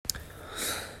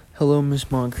Hello, Miss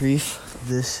Moncrief.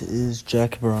 This is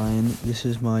Jack Bryan. This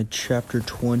is my Chapter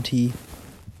 20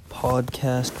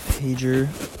 podcast pager.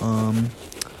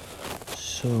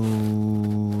 So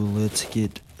let's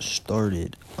get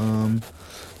started.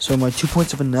 So my 2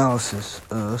 points of analysis.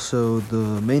 So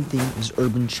the main theme is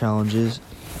urban challenges.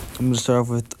 I'm going to start off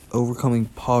with overcoming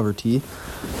poverty.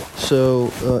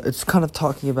 So it's kind of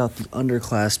talking about the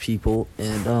underclass people,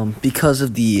 and because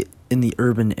of in the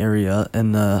urban area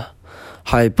and the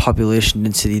high population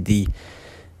density,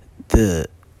 the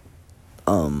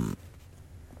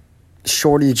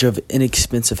shortage of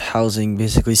inexpensive housing,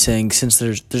 basically saying since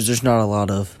there's not a lot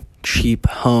of cheap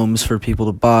homes for people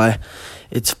to buy,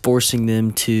 it's forcing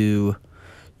them to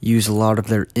use a lot of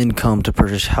their income to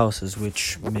purchase houses,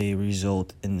 which may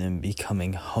result in them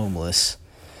becoming homeless.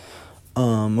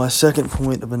 My second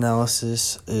point of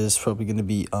analysis is probably going to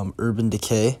be urban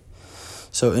decay.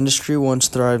 So industry once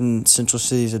thrived in central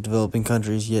cities of developing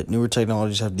countries, yet newer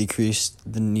technologies have decreased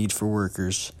the need for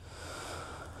workers.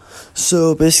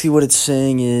 So basically what it's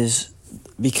saying is,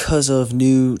 because of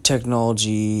new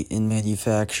technology in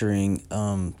manufacturing,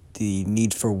 the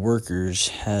need for workers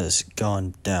has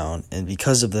gone down, and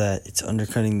because of that, it's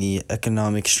undercutting the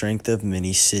economic strength of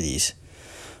many cities.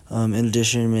 In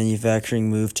addition, manufacturing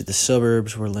moved to the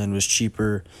suburbs where land was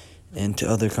cheaper and to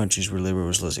other countries where labor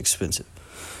was less expensive.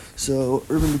 So,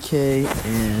 urban decay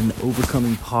and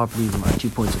overcoming poverty are my 2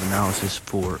 points of analysis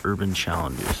for urban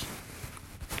challenges.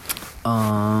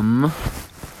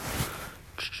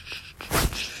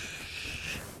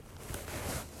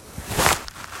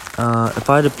 If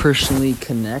I had to personally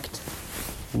connect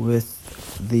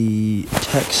with the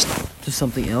text to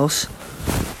something else,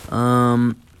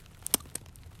 with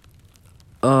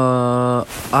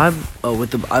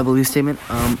the I believe statement,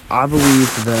 I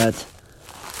believe that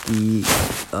the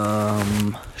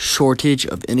shortage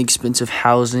of inexpensive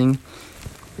housing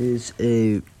is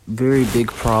a very big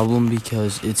problem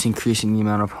because it's increasing the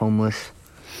amount of homeless,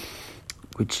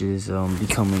 which is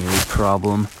becoming a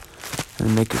problem.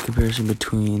 And make a comparison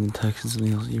between the Texans and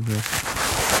the LSU.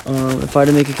 If I had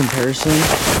to make a comparison,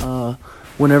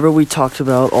 whenever we talked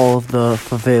about all of the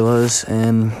favelas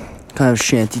and kind of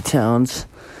shanty towns,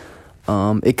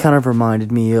 it kind of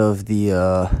reminded me of the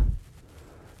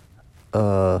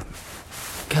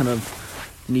kind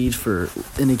of need for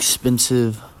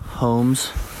inexpensive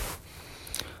homes.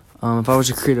 If I was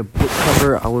to create a book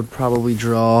cover, I would probably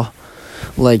draw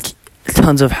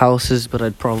tons of houses, but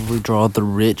I'd probably draw the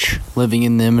rich living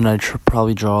in them, and I'd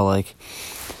probably draw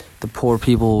the poor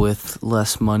people with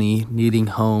less money needing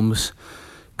homes,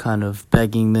 kind of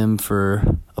begging them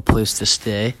for a place to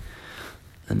stay.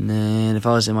 And then if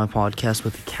I was in my podcast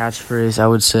with the catchphrase, I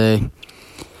would say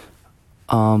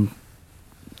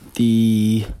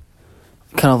the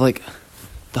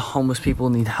homeless people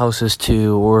need houses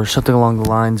too, or something along the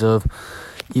lines of,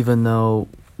 even though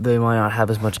they might not have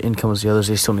as much income as the others,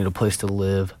 they still need a place to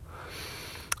live.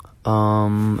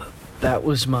 That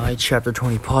was my Chapter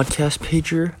 20 podcast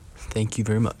pager. Thank you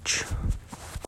very much.